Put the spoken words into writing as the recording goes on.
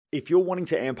If you're wanting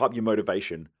to amp up your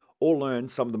motivation or learn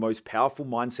some of the most powerful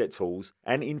mindset tools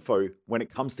and info when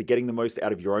it comes to getting the most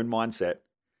out of your own mindset,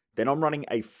 then I'm running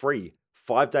a free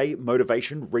 5-day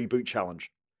motivation reboot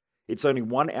challenge. It's only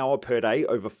 1 hour per day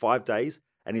over 5 days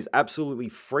and is absolutely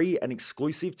free and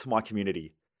exclusive to my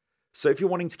community. So if you're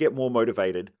wanting to get more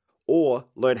motivated or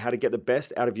learn how to get the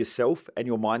best out of yourself and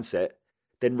your mindset,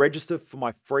 then register for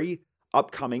my free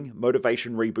upcoming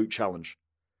Motivation Reboot Challenge.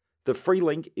 The free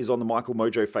link is on the Michael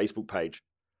Mojo Facebook page.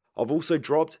 I've also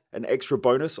dropped an extra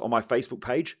bonus on my Facebook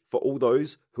page for all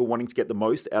those who are wanting to get the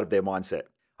most out of their mindset.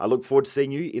 I look forward to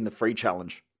seeing you in the free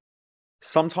challenge.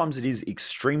 Sometimes it is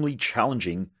extremely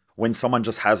challenging when someone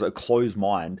just has a closed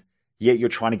mind, yet you're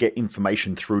trying to get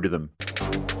information through to them.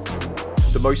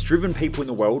 The most driven people in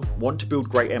the world want to build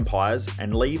great empires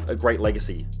and leave a great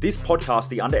legacy. This podcast,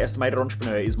 The Underestimated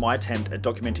Entrepreneur, is my attempt at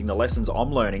documenting the lessons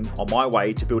I'm learning on my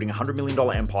way to building a $100 million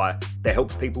empire that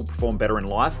helps people perform better in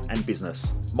life and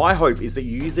business. My hope is that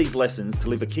you use these lessons to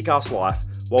live a kick-ass life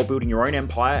while building your own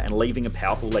empire and leaving a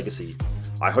powerful legacy.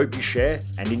 I hope you share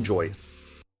and enjoy.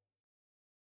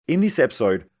 In this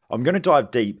episode, I'm going to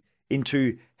dive deep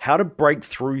into how to break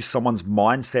through someone's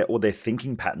mindset or their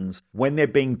thinking patterns when they're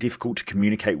being difficult to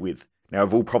communicate with. Now,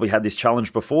 I've all probably had this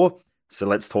challenge before, so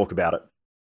let's talk about it.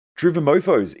 Driven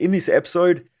Mofos, in this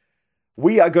episode,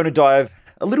 we are going to dive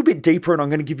a little bit deeper and I'm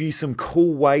going to give you some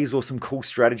cool ways or some cool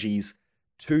strategies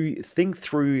to think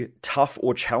through tough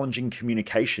or challenging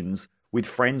communications with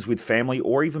friends, with family,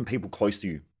 or even people close to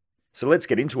you. So let's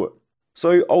get into it.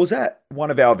 So I was at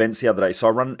one of our events the other day. So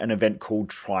I run an event called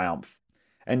Triumph.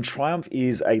 And Triumph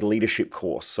is a leadership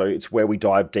course. So it's where we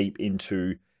dive deep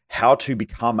into how to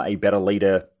become a better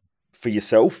leader for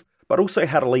yourself, but also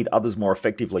how to lead others more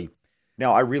effectively.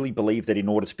 Now, I really believe that in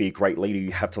order to be a great leader,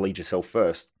 you have to lead yourself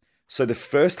first. So the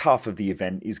first half of the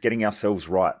event is getting ourselves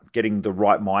right, getting the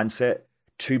right mindset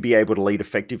to be able to lead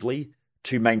effectively,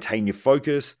 to maintain your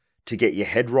focus, to get your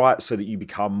head right so that you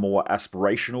become more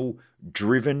aspirational,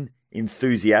 driven,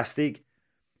 enthusiastic.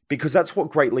 Because that's what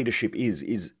great leadership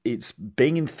is it's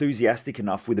being enthusiastic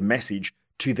enough with a message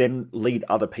to then lead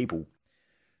other people.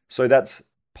 So that's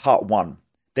part one.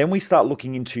 Then we start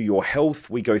looking into your health.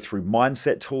 We go through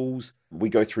mindset tools. We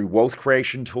go through wealth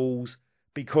creation tools.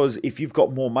 Because if you've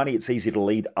got more money, it's easy to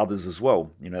lead others as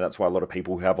well. You know, that's why a lot of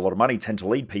people who have a lot of money tend to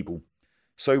lead people.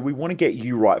 So we want to get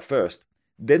you right first.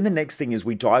 Then the next thing is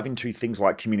we dive into things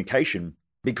like communication.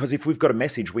 Because if we've got a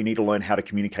message, we need to learn how to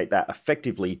communicate that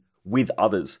effectively with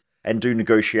others and do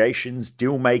negotiations,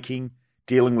 deal making,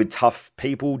 dealing with tough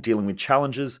people, dealing with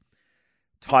challenges,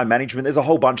 time management. There's a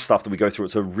whole bunch of stuff that we go through.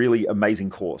 It's a really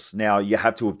amazing course. Now, you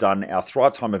have to have done our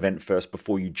Thrive Time event first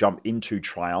before you jump into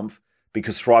Triumph,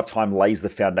 because Thrive Time lays the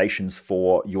foundations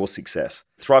for your success.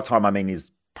 Thrive Time, is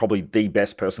probably the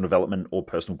best personal development or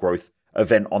personal growth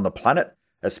event on the planet,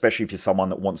 especially if you're someone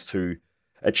that wants to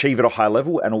achieve at a high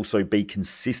level and also be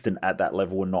consistent at that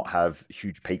level and not have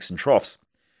huge peaks and troughs.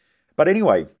 But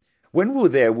anyway, when we were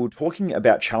there, we were talking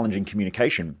about challenging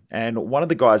communication. And one of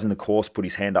the guys in the course put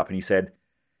his hand up and he said,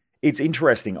 "It's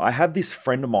interesting. I have this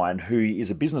friend of mine who is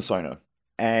a business owner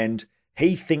and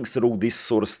he thinks that all this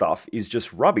sort of stuff is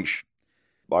just rubbish."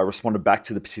 I responded back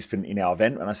to the participant in our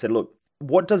event and I said, "Look,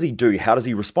 what does he do? How does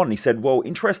he respond?" And he said, "Well,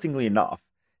 interestingly enough,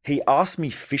 he asked me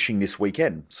fishing this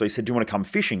weekend." So he said, "Do you want to come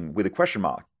fishing?" with a question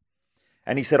mark.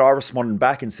 And he said, I responded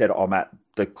back and said, "I'm at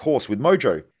the course with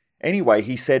Mojo." Anyway,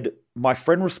 he said, my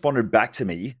friend responded back to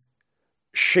me,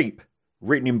 sheep,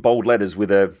 written in bold letters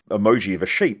with a emoji of a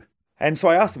sheep. And so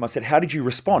I asked him, I said, "How did you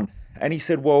respond?" And he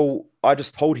said, "Well, I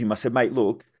just told him," I said, "Mate,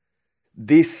 look,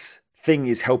 this thing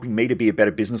is helping me to be a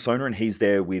better business owner." And he's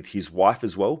there with his wife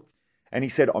as well. And he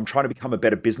said, "I'm trying to become a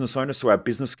better business owner so our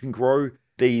business can grow.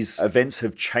 These events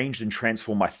have changed and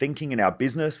transformed my thinking in our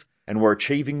business and we're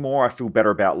achieving more. I feel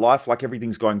better about life. Like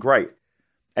everything's going great."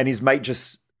 And his mate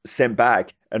just sent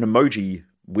back an emoji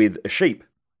with a sheep.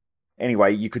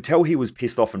 Anyway, you could tell he was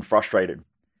pissed off and frustrated.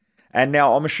 And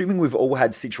now I'm assuming we've all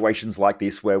had situations like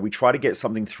this where we try to get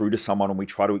something through to someone and we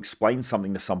try to explain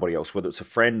something to somebody else, whether it's a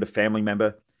friend, a family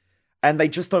member, and they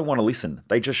just don't want to listen.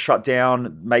 They just shut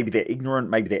down. Maybe they're ignorant,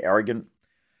 maybe they're arrogant.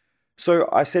 So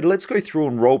I said, let's go through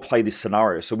and role play this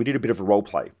scenario. So we did a bit of a role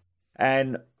play.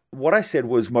 And what I said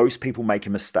was most people make a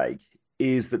mistake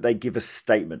is that they give a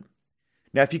statement.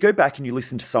 Now, if you go back and you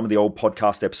listen to some of the old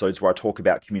podcast episodes where I talk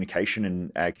about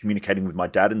communication and communicating with my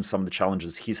dad and some of the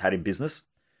challenges he's had in business,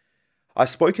 I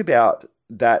spoke about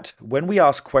that when we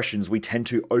ask questions, we tend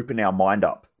to open our mind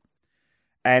up.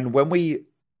 And when we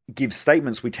give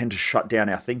statements, we tend to shut down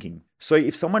our thinking. So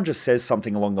if someone just says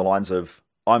something along the lines of,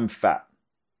 "I'm fat,"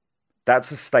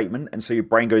 that's a statement. And so your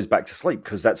brain goes back to sleep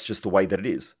because that's just the way that it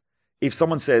is. If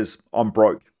someone says, I'm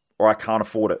broke or I can't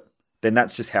afford it, then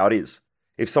that's just how it is.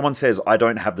 If someone says, I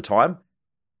don't have the time,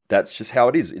 that's just how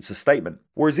it is. It's a statement.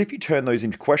 Whereas if you turn those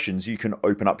into questions, you can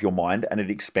open up your mind and it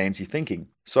expands your thinking.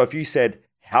 So if you said,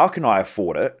 how can I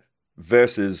afford it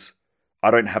versus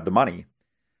I don't have the money,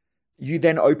 you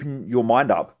then open your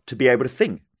mind up to be able to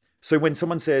think. So when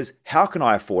someone says, how can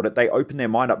I afford it? They open their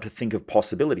mind up to think of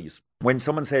possibilities. When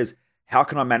someone says, how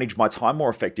can I manage my time more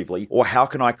effectively? Or how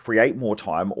can I create more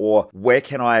time? Or where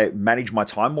can I manage my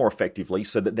time more effectively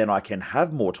so that then I can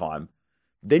have more time?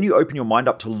 Then you open your mind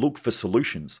up to look for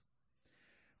solutions.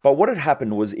 But what had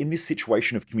happened was in this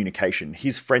situation of communication,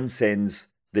 his friend sends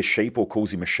the sheep or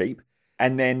calls him a sheep,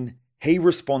 and then he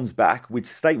responds back with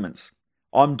statements.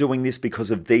 I'm doing this because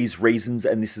of these reasons,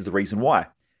 and this is the reason why.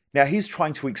 Now he's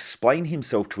trying to explain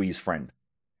himself to his friend.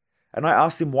 And I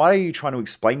asked him, why are you trying to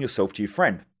explain yourself to your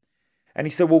friend? And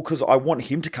he said, well, because I want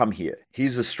him to come here.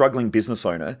 He's a struggling business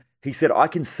owner. He said, I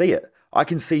can see it. I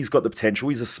can see he's got the potential.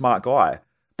 He's a smart guy,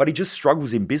 but he just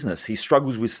struggles in business. He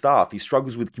struggles with staff. He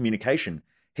struggles with communication.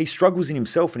 He struggles in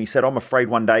himself. And he said, I'm afraid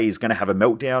one day he's going to have a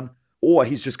meltdown, or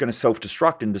he's just going to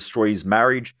self-destruct and destroy his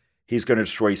marriage. He's going to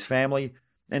destroy his family.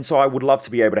 And so I would love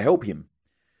to be able to help him.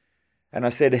 And I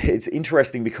said, it's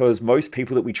interesting because most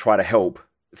people that we try to help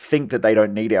think that they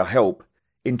don't need our help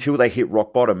until they hit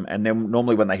rock bottom. And then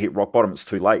normally when they hit rock bottom, it's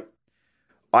too late.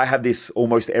 I have this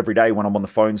almost every day when I'm on the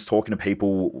phones talking to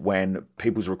people, when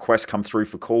people's requests come through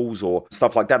for calls or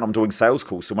stuff like that. And I'm doing sales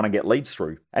calls. So when I get leads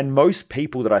through, and most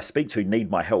people that I speak to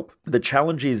need my help. The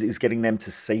challenge is getting them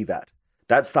to see that.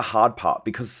 That's the hard part,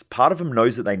 because part of them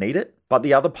knows that they need it, but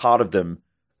the other part of them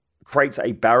creates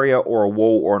a barrier or a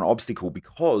wall or an obstacle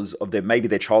because of maybe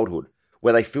their childhood,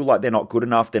 where they feel like they're not good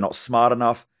enough, they're not smart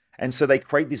enough. And so they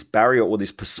create this barrier or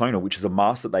this persona, which is a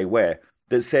mask that they wear,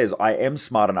 that says, I am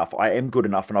smart enough, I am good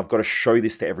enough, and I've got to show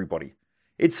this to everybody.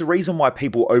 It's the reason why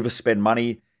people overspend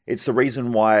money. It's the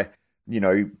reason why,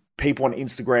 people on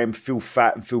Instagram feel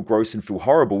fat and feel gross and feel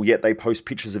horrible, yet they post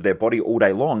pictures of their body all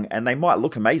day long, and they might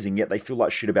look amazing, yet they feel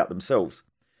like shit about themselves.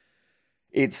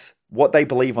 It's what they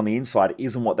believe on the inside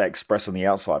isn't what they express on the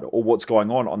outside, or what's going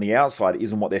on the outside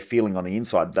isn't what they're feeling on the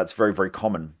inside. That's very, very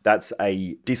common. That's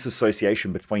a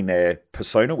disassociation between their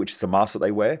persona, which is a mask that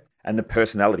they wear, and the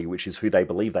personality, which is who they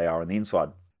believe they are on the inside.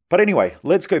 But anyway,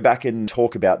 let's go back and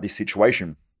talk about this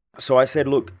situation. So I said,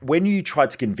 look, when you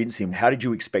tried to convince him, how did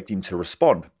you expect him to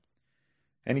respond?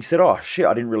 And he said, oh shit,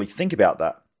 I didn't really think about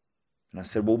that. And I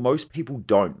said, well, most people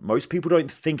don't. Most people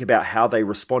don't think about how they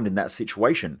respond in that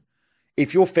situation.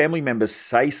 If your family members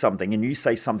say something and you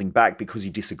say something back because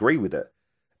you disagree with it,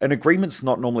 an agreement's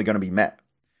not normally going to be met.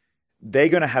 They're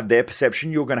going to have their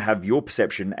perception, you're going to have your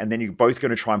perception, and then you're both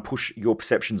going to try and push your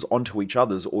perceptions onto each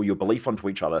other's or your belief onto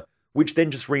each other, which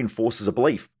then just reinforces a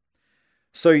belief.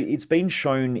 So it's been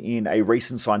shown in a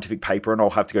recent scientific paper, and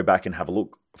I'll have to go back and have a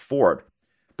look for it.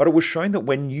 But it was shown that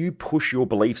when you push your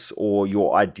beliefs or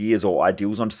your ideas or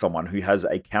ideals onto someone who has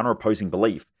a counter-opposing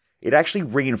belief, it actually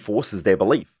reinforces their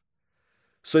belief.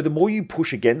 So the more you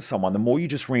push against someone, the more you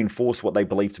just reinforce what they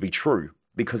believe to be true,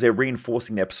 because they're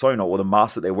reinforcing their persona or the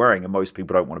mask that they're wearing, and most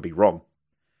people don't want to be wrong.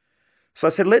 So I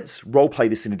said, let's role play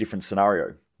this in a different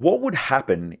scenario. What would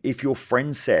happen if your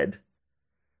friend said,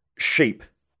 sheep,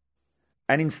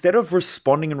 and instead of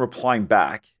responding and replying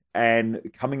back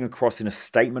and coming across in a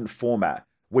statement format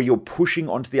where you're pushing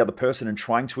onto the other person and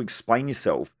trying to explain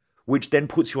yourself, which then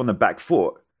puts you on the back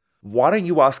foot, why don't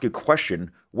you ask a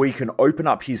question where you can open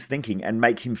up his thinking and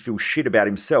make him feel shit about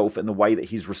himself and the way that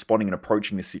he's responding and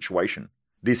approaching this situation?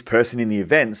 This person in the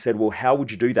event said, well, how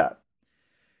would you do that?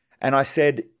 And I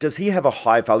said, does he have a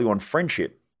high value on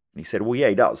friendship? And he said, well, yeah,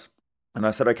 he does. And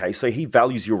I said, okay, so he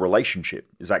values your relationship.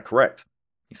 Is that correct?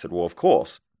 He said, well, of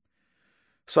course.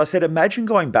 So I said, imagine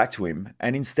going back to him,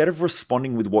 and instead of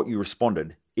responding with what you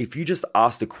responded, if you just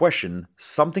asked a question,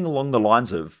 something along the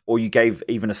lines of, or you gave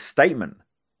even a statement,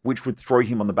 which would throw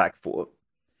him on the back foot.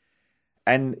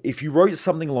 And if you wrote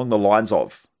something along the lines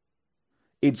of,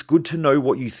 it's good to know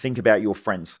what you think about your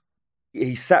friends.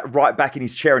 He sat right back in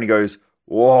his chair and he goes,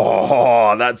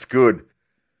 whoa, that's good.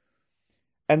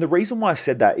 And the reason why I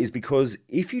said that is because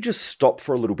if you just stop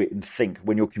for a little bit and think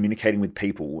when you're communicating with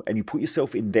people and you put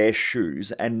yourself in their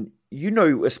shoes, and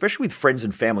especially with friends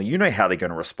and family, you know how they're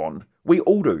going to respond. We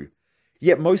all do.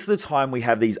 Yet most of the time we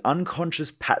have these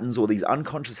unconscious patterns or these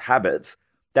unconscious habits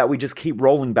that we just keep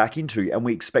rolling back into, and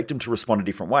we expect them to respond a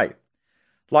different way.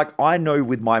 Like I know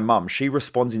with my mum, she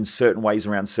responds in certain ways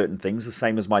around certain things, the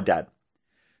same as my dad.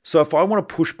 So if I want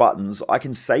to push buttons, I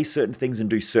can say certain things and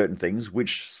do certain things,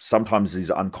 which sometimes is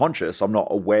unconscious. I'm not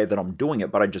aware that I'm doing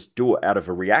it, but I just do it out of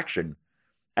a reaction.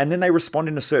 And then they respond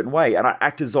in a certain way, and I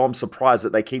act as though I'm surprised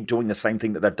that they keep doing the same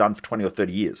thing that they've done for 20 or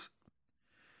 30 years.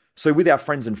 So with our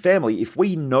friends and family, if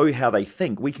we know how they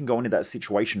think, we can go into that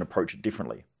situation and approach it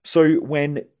differently. So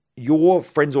when your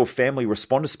friends or family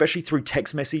respond, especially through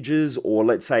text messages, or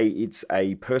let's say it's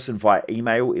a person via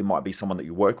email, it might be someone that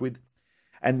you work with,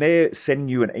 and they're sending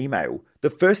you an email, the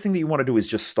first thing that you want to do is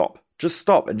just stop. Just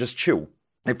stop and just chill.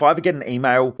 If I ever get an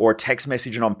email or a text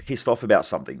message and I'm pissed off about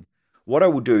something, what I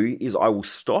will do is I will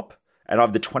stop, and I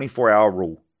have the 24-hour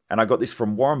rule. And I got this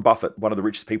from Warren Buffett, one of the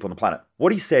richest people on the planet.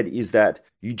 What he said is that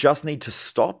you just need to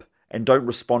stop and don't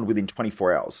respond within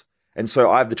 24 hours. And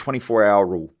so I have the 24-hour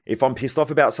rule. If I'm pissed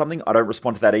off about something, I don't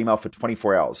respond to that email for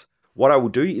 24 hours. What I will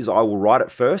do is I will write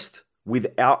it first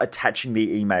without attaching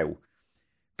the email.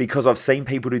 Because I've seen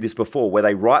people do this before, where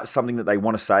they write something that they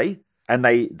want to say, and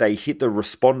they hit the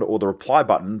respond or the reply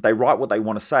button, they write what they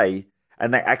want to say,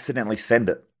 and they accidentally send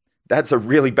it. That's a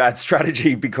really bad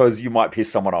strategy because you might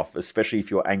piss someone off, especially if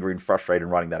you're angry and frustrated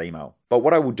and writing that email. But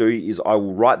what I will do is I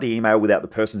will write the email without the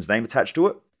person's name attached to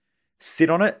it, sit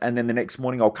on it, and then the next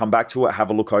morning I'll come back to it, have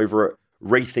a look over it,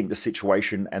 rethink the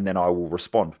situation, and then I will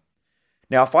respond.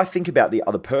 Now, if I think about the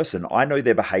other person, I know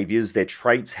their behaviors, their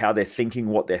traits, how they're thinking,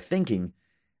 what they're thinking.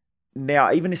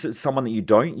 Now, even if it's someone that you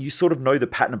don't, you sort of know the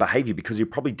pattern of behavior because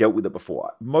you've probably dealt with it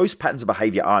before. Most patterns of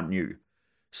behavior aren't new.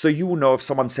 So you will know if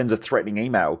someone sends a threatening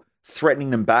email, threatening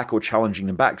them back or challenging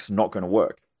them back is not going to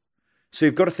work. So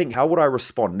you've got to think, how would I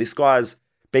respond? This guy's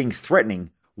being threatening.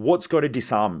 What's going to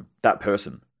disarm that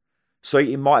person? So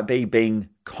it might be being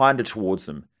kinder towards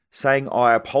them, saying,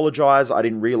 I apologize. I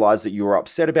didn't realize that you were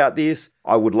upset about this.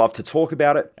 I would love to talk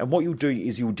about it. And what you'll do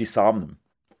is you'll disarm them,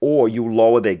 or you'll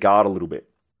lower their guard a little bit.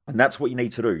 And that's what you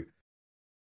need to do.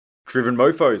 Driven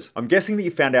Mofos. I'm guessing that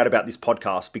you found out about this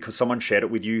podcast because someone shared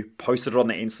it with you, posted it on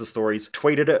their Insta stories,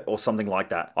 tweeted it, or something like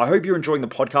that. I hope you're enjoying the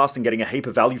podcast and getting a heap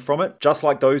of value from it, just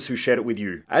like those who shared it with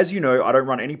you. As you know, I don't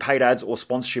run any paid ads or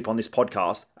sponsorship on this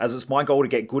podcast, as it's my goal to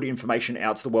get good information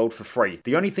out to the world for free.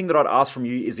 The only thing that I'd ask from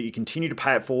you is that you continue to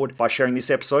pay it forward by sharing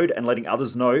this episode and letting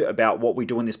others know about what we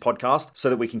do in this podcast so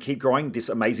that we can keep growing this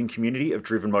amazing community of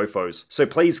Driven Mofos. So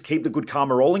please keep the good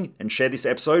karma rolling and share this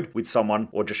episode with someone,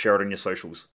 or just share it on your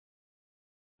socials.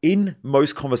 In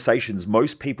most conversations,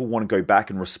 most people want to go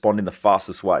back and respond in the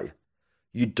fastest way.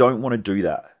 You don't want to do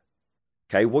that.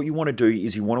 Okay, what you want to do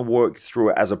is you want to work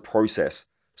through it as a process.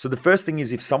 So the first thing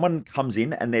is, if someone comes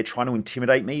in and they're trying to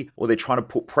intimidate me, or they're trying to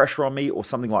put pressure on me or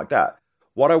something like that,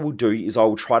 what I will do is I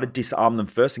will try to disarm them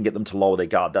first and get them to lower their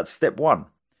guard. That's step one.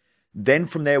 Then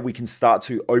from there, we can start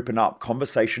to open up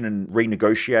conversation and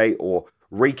renegotiate or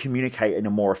recommunicate in a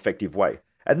more effective way.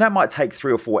 And that might take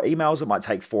 3 or 4 emails, it might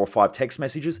take 4 or 5 text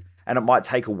messages, and it might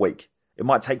take a week. It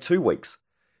might take 2 weeks.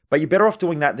 But you're better off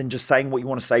doing that than just saying what you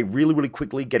want to say really, really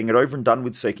quickly, getting it over and done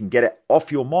with so you can get it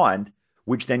off your mind,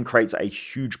 which then creates a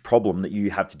huge problem that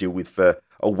you have to deal with for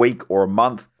a week or a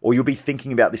month, or you'll be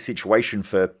thinking about this situation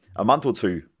for a month or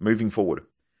two moving forward.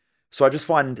 So I just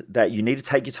find that you need to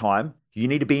take your time. You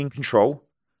need to be in control.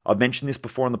 I've mentioned this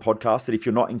before on the podcast that if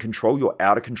you're not in control, you're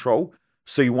out of control.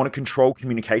 So you want to control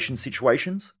communication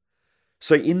situations.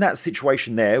 So in that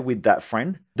situation there with that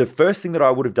friend, the first thing that I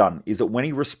would have done is that when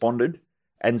he responded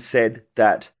and said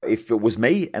that if it was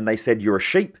me and they said you're a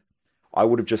sheep, I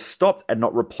would have just stopped and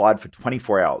not replied for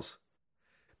 24 hours.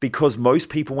 Because most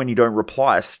people, when you don't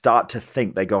reply, start to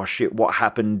think, they go, oh shit, what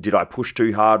happened? Did I push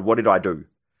too hard? What did I do?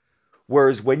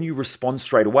 Whereas when you respond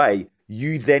straight away,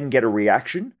 you then get a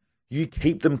reaction. You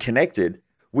keep them connected,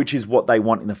 which is what they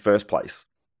want in the first place.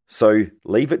 So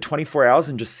leave it 24 hours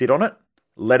and just sit on it.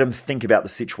 Let them think about the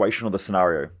situation or the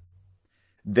scenario.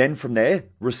 Then from there,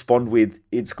 respond with,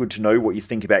 it's good to know what you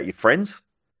think about your friends.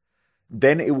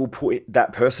 Then it will put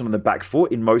that person on the back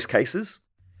foot in most cases,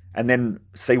 and then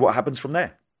see what happens from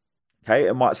there. Okay,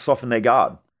 it might soften their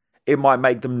guard. It might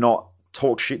make them not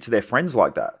talk shit to their friends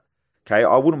like that. Okay,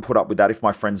 I wouldn't put up with that if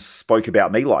my friends spoke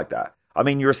about me like that. I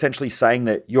mean, you're essentially saying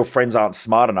that your friends aren't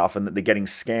smart enough and that they're getting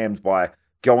scammed by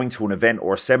going to an event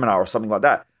or a seminar or something like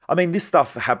that. I mean, this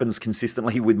stuff happens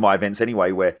consistently with my events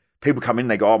anyway, where people come in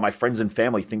and they go, oh, my friends and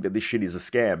family think that this shit is a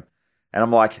scam. And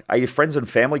I'm like, are your friends and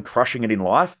family crushing it in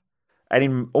life? And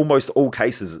in almost all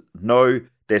cases, no,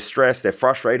 they're stressed, they're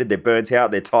frustrated, they're burnt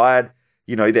out, they're tired,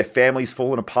 you know, their family's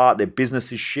falling apart, their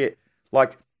business is shit.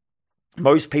 Like,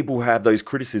 most people who have those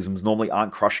criticisms normally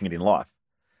aren't crushing it in life.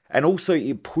 And also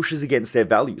it pushes against their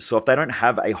values. So if they don't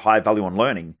have a high value on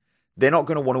learning, they're not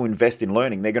going to want to invest in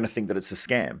learning. They're going to think that it's a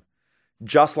scam.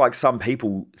 Just like some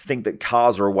people think that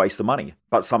cars are a waste of money,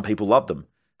 but some people love them.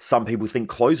 Some people think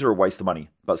clothes are a waste of money,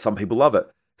 but some people love it.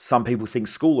 Some people think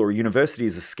school or university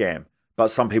is a scam, but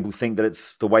some people think that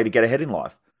it's the way to get ahead in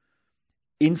life.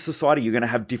 In society, you're going to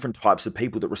have different types of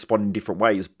people that respond in different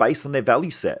ways based on their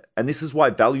value set. And this is why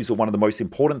values are one of the most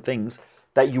important things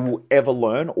that you will ever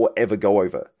learn or ever go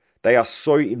over. They are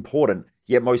so important,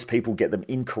 yet most people get them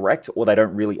incorrect or they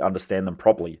don't really understand them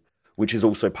properly, which is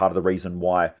also part of the reason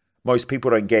why most people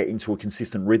don't get into a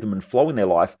consistent rhythm and flow in their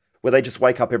life where they just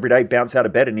wake up every day, bounce out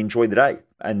of bed and enjoy the day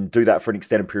and do that for an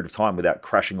extended period of time without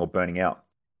crashing or burning out.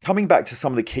 Coming back to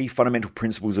some of the key fundamental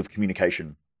principles of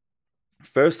communication.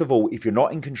 First of all, if you're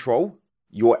not in control,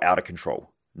 you're out of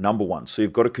control. Number one. So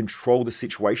you've got to control the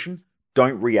situation.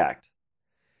 Don't react.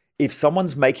 If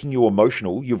someone's making you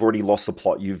emotional, you've already lost the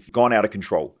plot. You've gone out of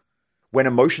control. When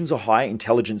emotions are high,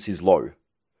 intelligence is low.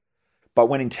 But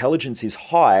when intelligence is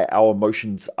high, our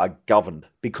emotions are governed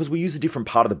because we use a different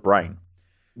part of the brain.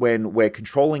 When we're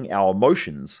controlling our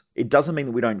emotions, it doesn't mean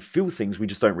that we don't feel things, we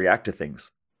just don't react to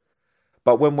things.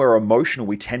 But when we're emotional,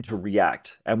 we tend to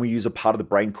react and we use a part of the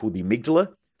brain called the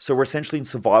amygdala. So we're essentially in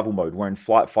survival mode. We're in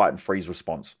flight, fight, and freeze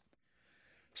response.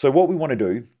 So what we want to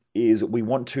do is we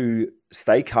want to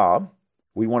stay calm.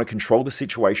 We want to control the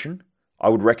situation. I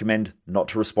would recommend not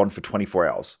to respond for 24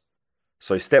 hours.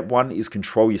 So step one is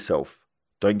control yourself.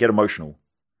 Don't get emotional.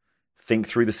 Think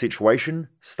through the situation.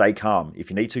 Stay calm.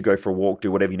 If you need to, go for a walk.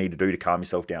 Do whatever you need to do to calm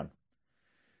yourself down.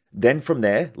 Then from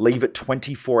there, leave it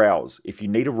 24 hours. If you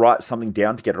need to write something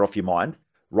down to get it off your mind,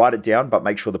 write it down, but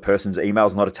make sure the person's email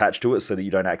is not attached to it so that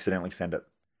you don't accidentally send it.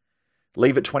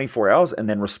 Leave it 24 hours and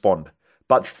then respond.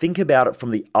 But think about it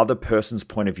from the other person's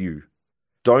point of view.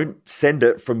 Don't send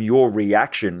it from your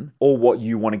reaction or what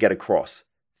you want to get across.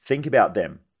 Think about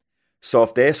them. So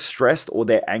if they're stressed or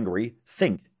they're angry,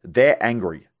 think they're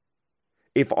angry.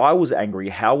 If I was angry,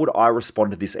 how would I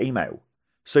respond to this email?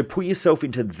 So put yourself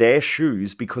into their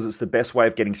shoes because it's the best way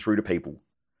of getting through to people.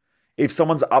 If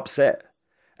someone's upset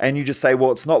and you just say,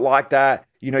 well, it's not like that,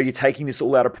 you're taking this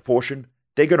all out of proportion,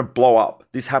 they're going to blow up.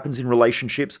 This happens in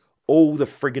relationships all the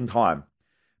friggin' time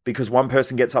because one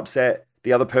person gets upset,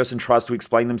 the other person tries to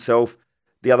explain themselves,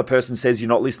 the other person says, you're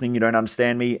not listening, you don't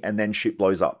understand me, and then shit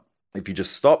blows up. If you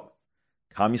just stop,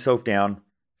 calm yourself down,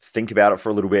 think about it for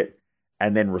a little bit,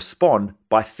 and then respond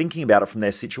by thinking about it from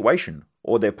their situation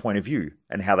or their point of view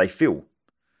and how they feel.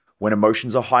 When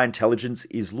emotions are high, intelligence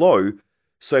is low.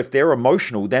 So if they're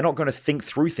emotional, they're not going to think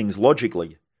through things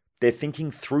logically. They're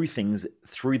thinking through things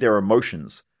through their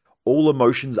emotions. All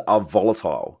emotions are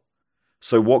volatile.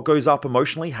 So what goes up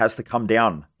emotionally has to come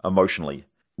down emotionally.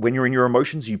 When you're in your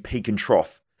emotions, you peak and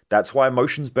trough. That's why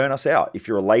emotions burn us out. If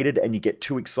you're elated and you get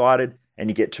too excited and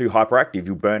you get too hyperactive,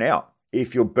 you'll burn out.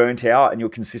 If you're burnt out and you're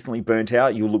consistently burnt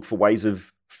out, you'll look for ways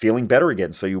of feeling better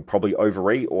again. So you'll probably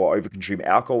overeat or overconsume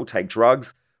alcohol, take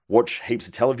drugs, watch heaps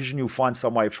of television. You'll find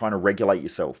some way of trying to regulate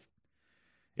yourself.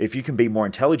 If you can be more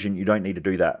intelligent, you don't need to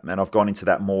do that. And I've gone into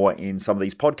that more in some of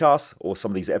these podcasts or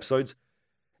some of these episodes.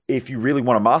 If you really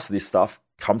want to master this stuff,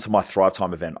 come to my Thrive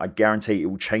Time event. I guarantee it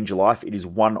will change your life. It is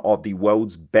one of the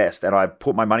world's best. And I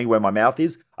put my money where my mouth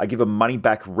is. I give a money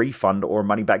back refund or a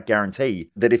money back guarantee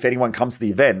that if anyone comes to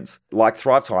the event like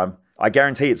Thrive Time, I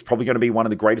guarantee it's probably going to be one of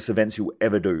the greatest events you'll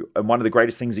ever do. And one of the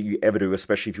greatest things that you ever do,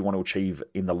 especially if you want to achieve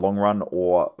in the long run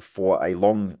or for a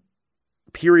long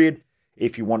period,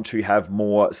 if you want to have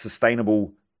more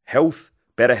sustainable health,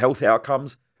 better health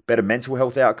outcomes, better mental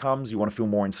health outcomes, you want to feel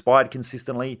more inspired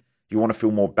consistently, you want to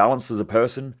feel more balanced as a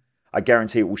person, I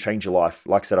guarantee it will change your life.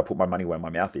 Like I said, I put my money where my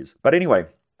mouth is. But anyway,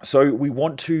 so we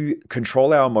want to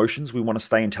control our emotions, we want to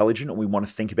stay intelligent, and we want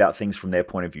to think about things from their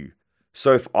point of view.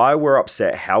 So if I were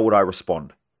upset, how would I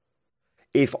respond?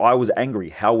 If I was angry,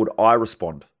 how would I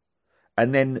respond?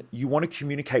 And then you want to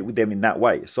communicate with them in that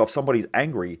way. So if somebody's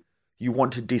angry, you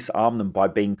want to disarm them by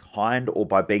being kind or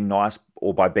by being nice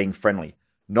or by being friendly.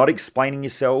 Not explaining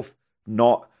yourself,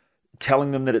 not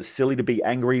telling them that it's silly to be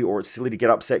angry or it's silly to get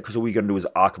upset, because all you're going to do is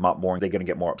arc them up more and they're going to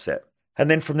get more upset. And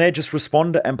then from there, just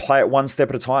respond and play it one step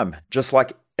at a time. Just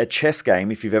like a chess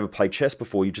game, if you've ever played chess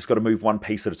before, you've just got to move one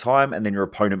piece at a time and then your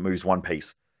opponent moves one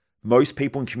piece. Most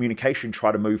people in communication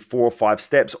try to move 4 or 5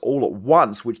 steps all at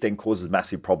once, which then causes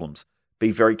massive problems.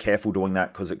 Be very careful doing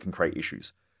that because it can create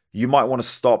issues. You might want to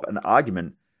stop an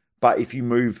argument, but if you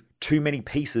move too many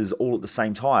pieces all at the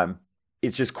same time,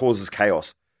 it just causes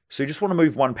chaos. So you just want to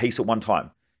move one piece at one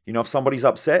time. If somebody's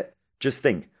upset, just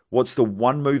think, what's the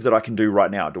one move that I can do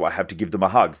right now? Do I have to give them a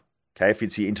hug? Okay, if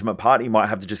it's your intimate partner, you might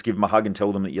have to just give them a hug and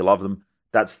tell them that you love them.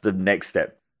 That's the next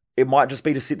step. It might just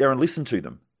be to sit there and listen to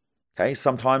them. Okay,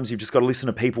 sometimes you've just got to listen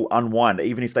to people unwind.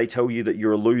 Even if they tell you that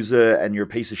you're a loser and you're a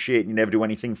piece of shit and you never do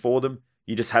anything for them,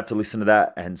 you just have to listen to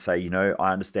that and say,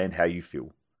 I understand how you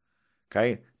feel.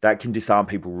 Okay, that can disarm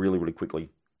people really, really quickly.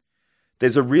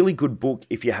 There's a really good book,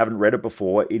 if you haven't read it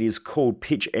before. It is called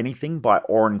Pitch Anything by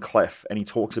Oren Clef, and he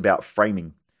talks about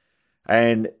framing.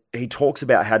 And he talks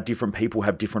about how different people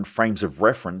have different frames of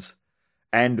reference,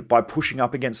 and by pushing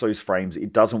up against those frames,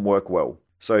 it doesn't work well.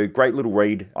 So great little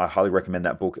read. I highly recommend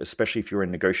that book, especially if you're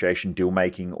in negotiation, deal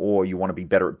making, or you want to be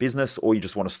better at business, or you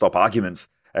just want to stop arguments.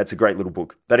 It's a great little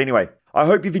book. But anyway, I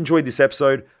hope you've enjoyed this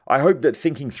episode. I hope that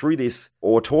thinking through this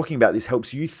or talking about this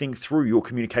helps you think through your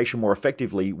communication more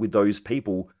effectively with those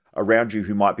people around you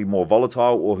who might be more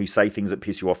volatile or who say things that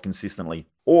piss you off consistently,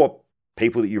 or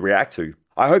people that you react to.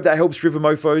 I hope that helps, Driven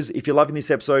Mofos. If you're loving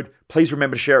this episode, please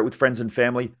remember to share it with friends and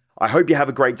family. I hope you have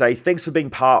a great day. Thanks for being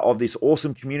part of this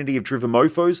awesome community of Driven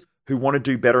Mofos who want to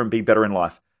do better and be better in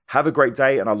life. Have a great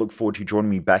day, and I look forward to you joining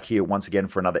me back here once again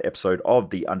for another episode of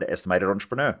The Underestimated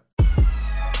Entrepreneur.